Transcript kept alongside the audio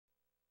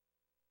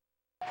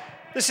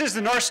This is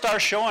the Northstars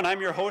Show, and I'm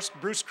your host,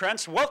 Bruce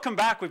Krentz. Welcome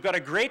back. We've got a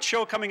great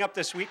show coming up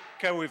this week.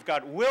 We've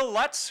got Will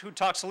Lutz, who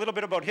talks a little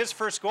bit about his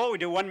first goal. We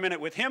do 1 minute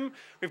with him.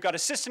 We've got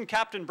Assistant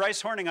Captain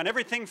Bryce Horning on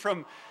everything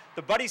from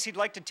the buddies he'd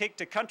like to take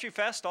to Country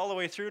Fest all the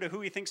way through to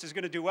who he thinks is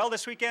going to do well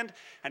this weekend.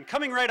 And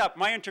coming right up,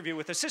 my interview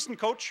with Assistant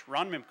Coach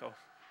Ron Mymko.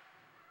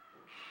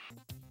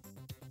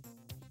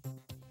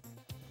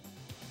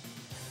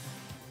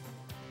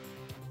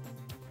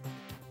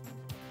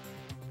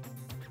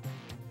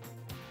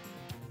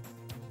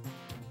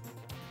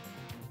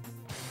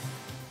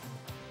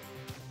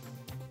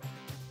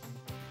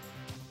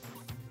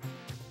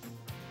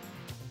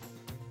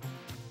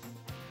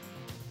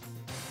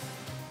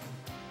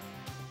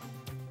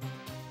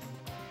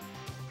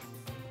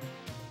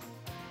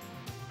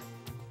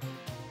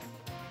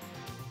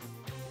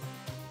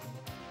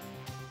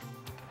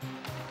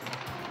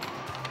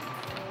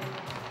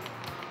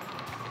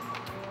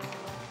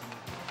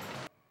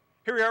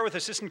 Here we are with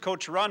Assistant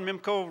Coach Ron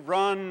Mymko.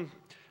 Ron,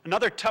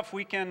 another tough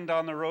weekend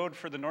on the road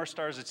for the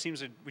Northstars. It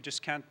seems that we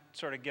just can't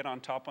sort of get on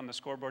top on the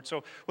scoreboard.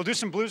 So we'll do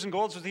some blues and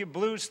golds with you.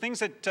 Blues, things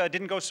that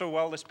didn't go so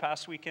well this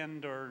past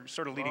weekend or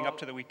sort of leading up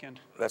to the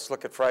weekend. Let's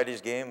look at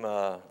Friday's game.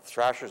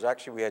 Thrashers,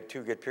 actually, we had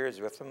two good periods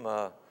with them.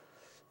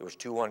 It was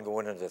 2-1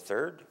 going into the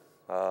third.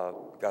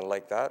 Got to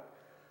like that.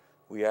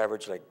 We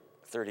averaged like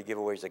 30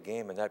 giveaways a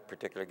game. In that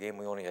particular game,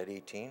 we only had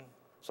 18.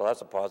 So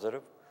that's a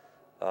positive.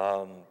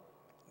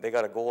 They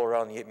got a goal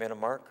around the 8-minute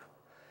mark,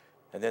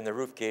 and then the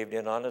roof caved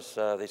in on us.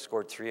 They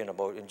scored three in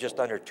just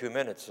under 2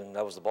 minutes, and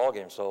that was the ball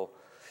game. So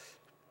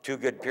two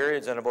good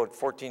periods and about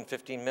 14,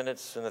 15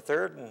 minutes in the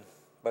third,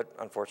 but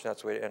unfortunately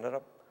that's the way it ended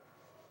up.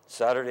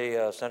 Saturday,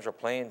 Central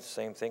Plains,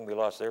 same thing. We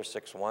lost there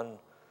 6-1.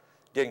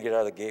 Didn't get out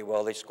of the gate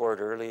well. They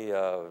scored early,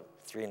 3-0,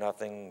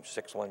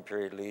 6-1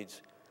 period leads,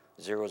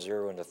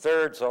 0-0 in the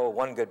third. So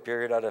one good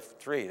period out of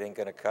three. They ain't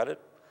going to cut it.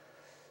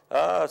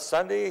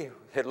 Sunday,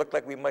 it looked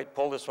like we might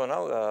pull this one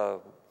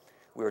out.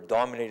 We were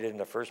dominated in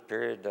the first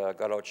period,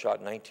 got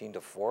outshot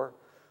 19-4.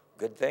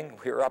 Good thing.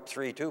 We were up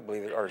 3-2,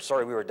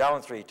 we were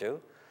down 3-2.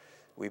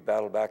 We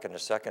battled back in the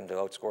second to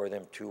outscore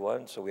them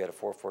 2-1, so we had a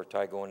 4-4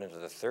 tie going into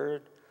the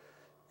third.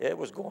 It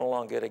was going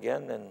along good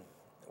again,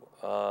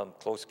 and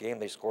close game.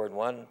 They scored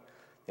one,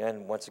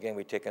 and once again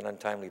we take an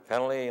untimely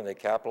penalty, and they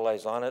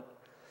capitalized on it.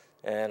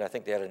 And I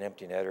think they had an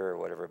empty netter or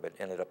whatever, but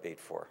ended up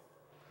 8-4.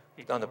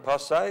 On the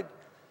plus side,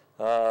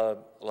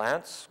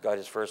 Lance got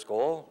his first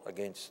goal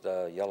against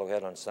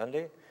Yellowhead on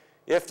Sunday.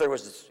 If there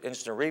was this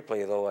instant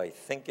replay, though, I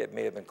think it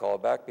may have been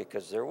called back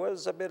because there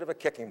was a bit of a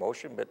kicking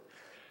motion, but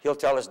he'll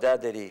tell his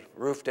dad that he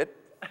roofed it.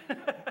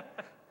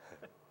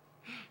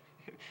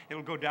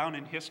 It'll go down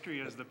in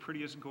history as the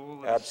prettiest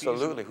goal of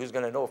Absolutely. the season. Who's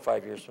going to know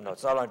 5 years from now?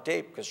 It's not on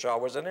tape because Shaw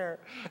wasn't there.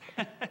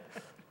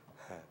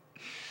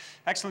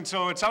 Excellent.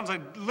 So it sounds like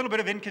a little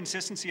bit of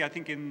inconsistency, I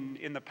think,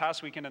 in the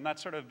past weekend, and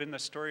that's sort of been the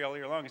story all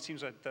year long. It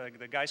seems that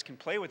the guys can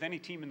play with any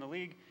team in the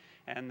league,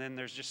 and then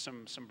there's just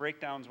some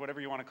breakdowns,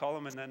 whatever you want to call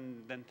them,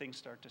 and then things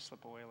start to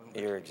slip away a little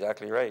bit. You're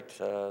exactly right.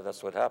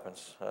 That's what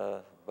happens.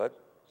 But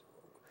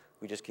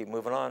we just keep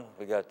moving on.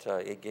 We got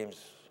 8 games,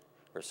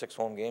 or 6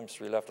 home games,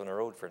 3 left on the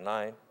road for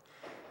 9.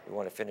 We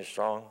want to finish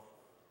strong.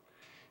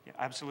 Yeah,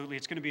 absolutely.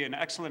 It's going to be an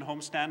excellent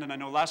homestand, and I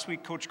know last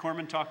week Coach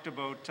Corman talked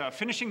about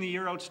finishing the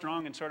year out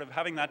strong and sort of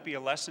having that be a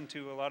lesson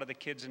to a lot of the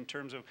kids in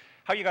terms of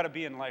how you got to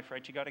be in life,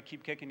 right? You got to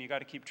keep kicking, you got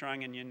to keep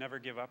trying, and you never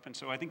give up. And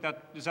so I think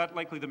is that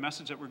likely the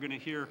message that we're going to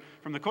hear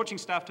from the coaching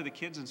staff to the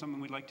kids, and something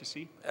we'd like to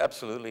see?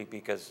 Absolutely,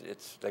 because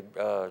it's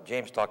like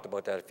James talked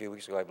about that a few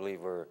weeks ago, I believe,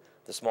 where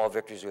the small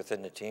victories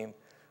within the team,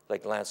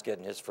 like Lance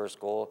getting his first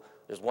goal.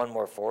 There's one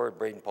more forward,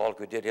 Braden Pollock,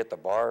 who did hit the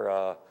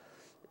bar.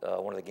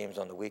 One of the games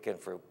on the weekend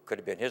could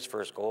have been his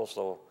first goal,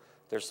 so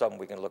there's something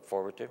we can look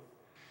forward to.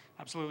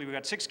 Absolutely. We've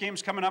got 6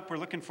 games coming up. We're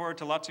looking forward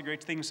to lots of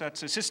great things.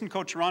 That's Assistant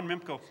Coach Ron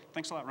Mymko.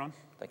 Thanks a lot, Ron.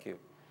 Thank you.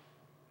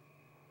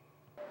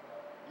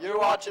 You're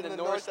watching the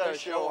Northstars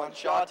Show on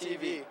Shaw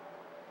TV.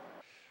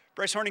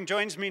 Bryce Horning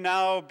joins me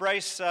now.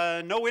 Bryce,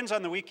 no wins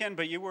on the weekend,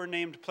 but you were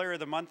named Player of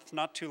the Month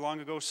not too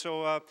long ago.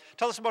 So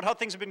tell us about how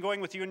things have been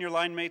going with you and your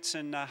line mates,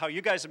 and how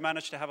you guys have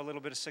managed to have a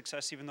little bit of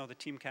success even though the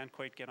team can't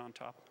quite get on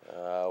top.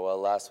 Well,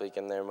 last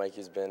weekend there,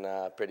 Mikey's been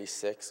pretty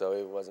sick, so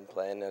he wasn't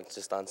playing. It's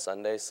just on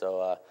Sunday,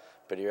 so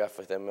pretty rough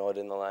with him out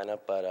in the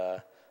lineup,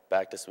 but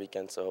back this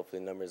weekend, so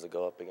hopefully numbers will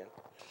go up again.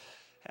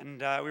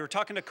 And we were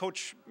talking to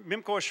Coach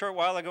Mymko a short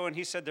while ago, and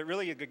he said that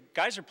really the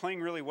guys are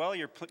playing really well.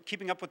 You're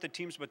keeping up with the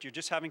teams, but you're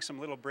just having some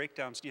little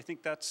breakdowns. Do you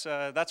think that's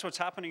what's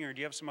happening, or do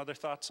you have some other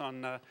thoughts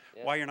on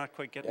why you're not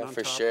quite getting on top?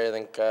 Yeah, for sure. I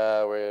think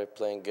we're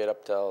playing good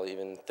up till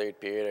even third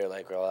period, or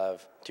like we'll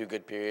have 2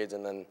 good periods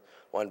and then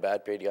 1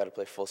 bad period. You got to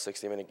play full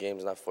 60-minute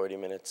games, not 40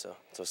 minutes, so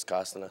it's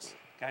costing us.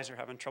 Guys are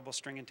having trouble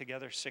stringing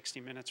together 60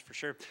 minutes for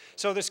sure.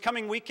 So this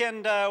coming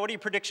weekend, what are your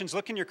predictions?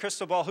 Look in your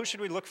crystal ball. Who should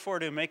we look for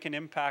to make an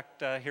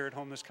impact here at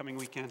home this coming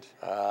weekend?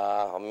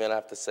 I'm going to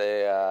have to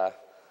say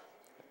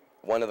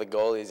one of the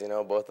goalies. You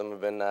know, both of them have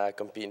been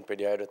competing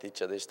pretty hard with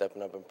each other,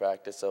 stepping up in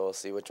practice. So we'll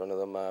see which one of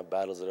them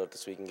battles it out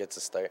this week and gets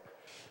a start.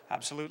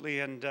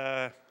 Absolutely. And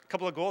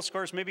couple of goal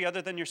scorers, maybe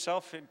other than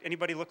yourself.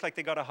 Anybody look like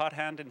they got a hot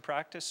hand in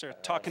practice or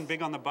talking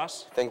big on the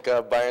bus? I think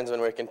Byron's been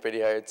working pretty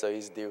hard, so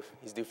he's due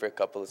for a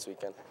couple this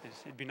weekend.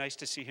 It'd be nice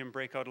to see him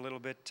break out a little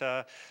bit.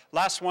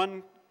 Last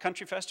one,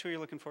 Country Fest, who are you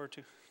looking forward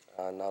to?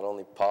 Not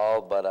only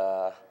Paul,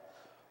 but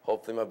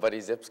hopefully my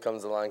buddy Zips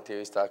comes along too.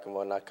 He's talking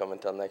about not coming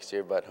until next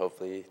year, but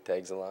hopefully he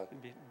tags along.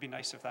 It'd be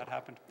nice if that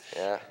happened.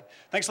 Yeah.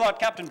 Thanks a lot,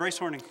 Captain Bryce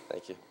Horning.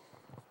 Thank you.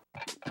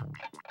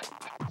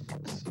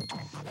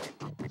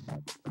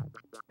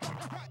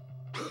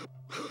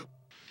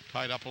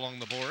 Tied up along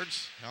the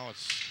boards. Now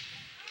it's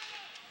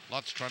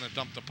Lutz trying to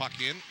dump the puck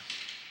in.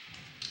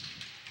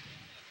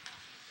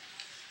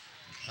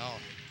 Now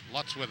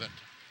Lutz with it.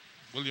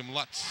 William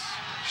Lutz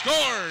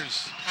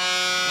scores!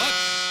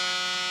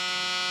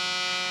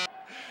 Lutz!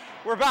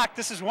 We're back.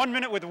 This is 1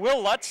 Minute with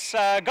Will Lutz.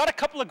 Got a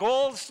couple of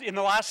goals in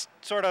the last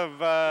sort of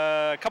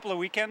couple of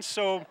weekends,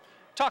 so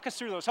talk us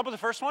through those. How about the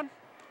first one?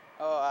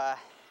 Oh,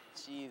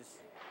 geez.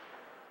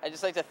 I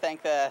just like to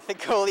thank the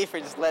goalie for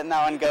just letting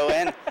that one go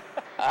in.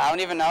 I don't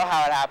even know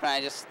how it happened. I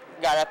just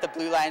got at the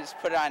blue line, just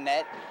put it on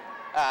net.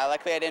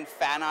 Luckily I didn't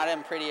fan on it.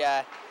 I'm pretty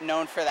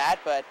known for that,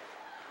 but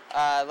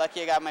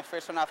lucky I got my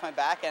first one off my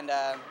back. And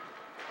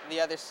the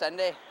other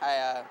Sunday,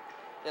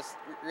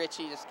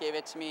 Richie just gave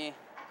it to me,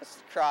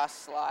 just cross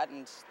slot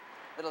and just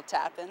little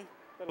tap in.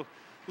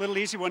 Little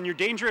easy one. You're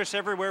dangerous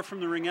everywhere from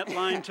the ringette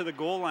line to the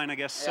goal line, I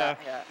guess. Yeah.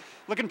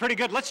 Looking pretty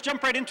good. Let's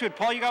jump right into it.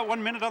 Paul, you got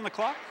 1 minute on the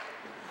clock?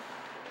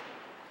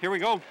 Here we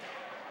go.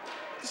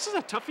 This is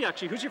a toughie,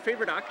 actually. Who's your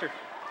favorite actor?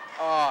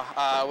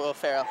 Oh, Will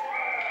Ferrell.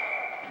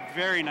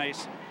 Very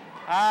nice.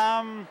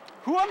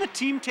 Who on the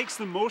team takes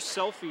the most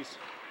selfies?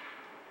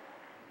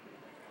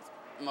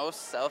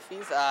 Most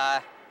selfies?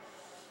 I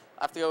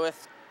have to go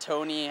with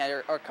Tony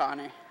or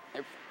Connor.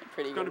 They're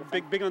pretty good.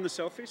 Big on the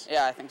selfies?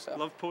 Yeah, I think so.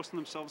 Love posting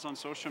themselves on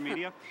social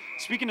media.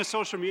 Speaking of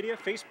social media,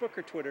 Facebook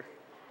or Twitter?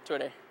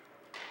 Twitter.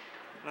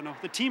 I don't know.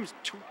 The team's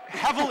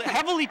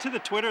heavily to the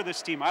Twitter,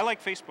 this team. I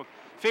like Facebook.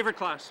 Favorite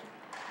class?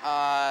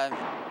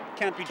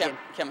 Can't be done.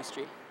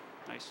 Chemistry.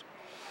 Nice.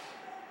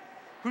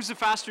 Who's the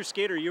faster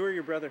skater, you or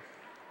your brother?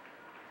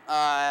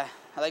 I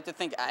like to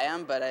think I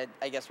am, but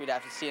I guess we'd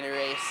have to see in a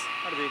race.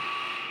 Gotta be.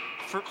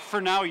 For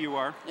now, you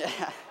are.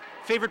 Yeah.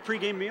 Favorite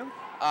pregame meal?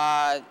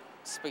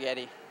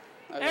 Spaghetti.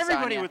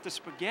 Everybody with the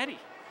spaghetti.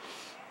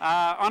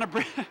 On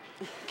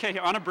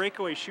a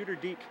breakaway, shoot or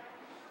deke?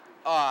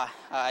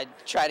 I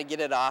try to get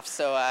it off,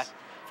 so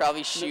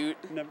probably shoot.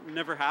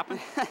 Never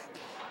happened.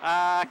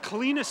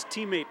 Cleanest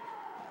teammate.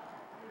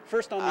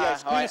 First on the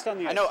ice. Cleanest on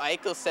the ice. I know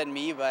Eichel said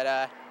me, but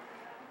I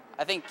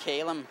think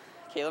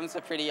Calem's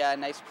a pretty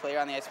nice player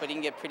on the ice, but he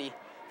can get pretty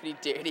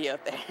dirty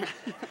out there.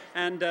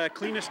 And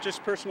cleanest,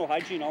 just personal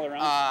hygiene all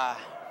around.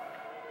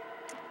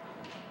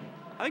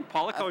 I think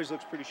Pollock always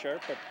looks pretty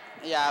sharp. But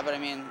yeah, but I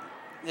mean,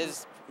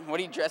 what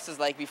he dresses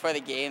like before the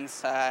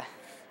games.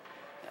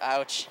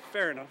 Ouch.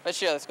 Fair enough. But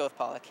sure, let's go with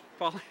Pollock.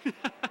 Pollock.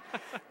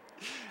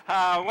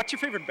 What's your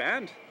favorite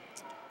band?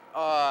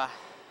 I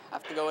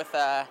have to go with.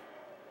 That's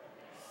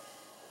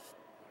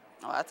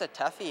a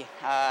toughie.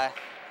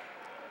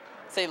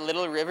 Say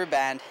Little River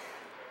Band.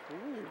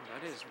 Ooh,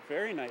 that is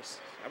very nice.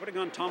 I would have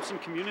gone Thompson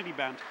Community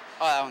Band.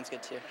 Oh, that one's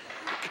good too.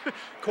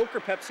 Coke or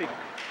Pepsi?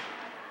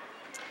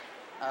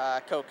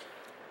 Coke.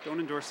 Don't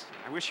endorse.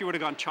 I wish you would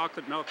have gone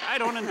chocolate milk. I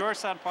don't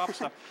endorse that pop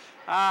stuff.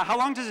 How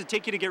long does it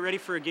take you to get ready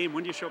for a game?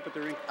 When do you show up at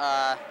the rink?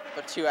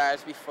 About 2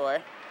 hours before.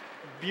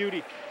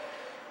 Beauty.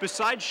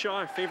 Besides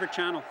Shaw, favorite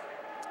channel?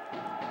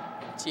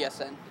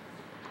 TSN.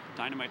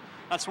 Dynamite.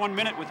 That's 1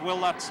 minute with Will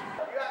Lutz.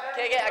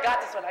 Okay, I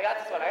got this one.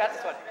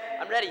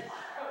 I'm ready.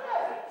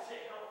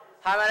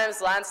 Hi, my name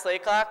is Lance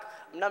Laycock.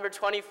 I'm number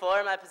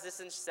 24, my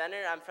position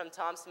center. I'm from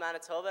Thompson,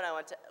 Manitoba, and I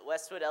went to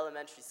Westwood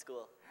Elementary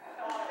School.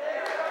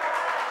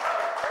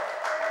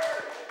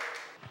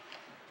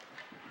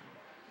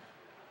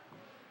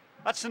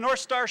 That's the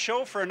Northstars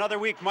Show for another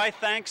week. My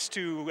thanks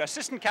to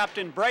Assistant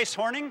Captain Bryce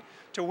Horning,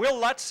 to Will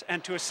Lutz,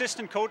 and to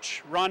Assistant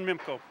Coach Ron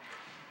Mymko.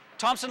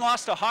 Thompson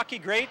lost a hockey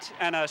great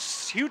and a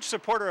huge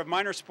supporter of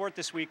minor sport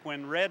this week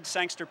when Red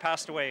Sangster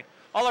passed away.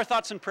 All our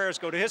thoughts and prayers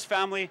go to his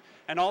family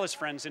and all his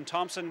friends in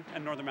Thompson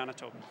and Northern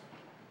Manitoba.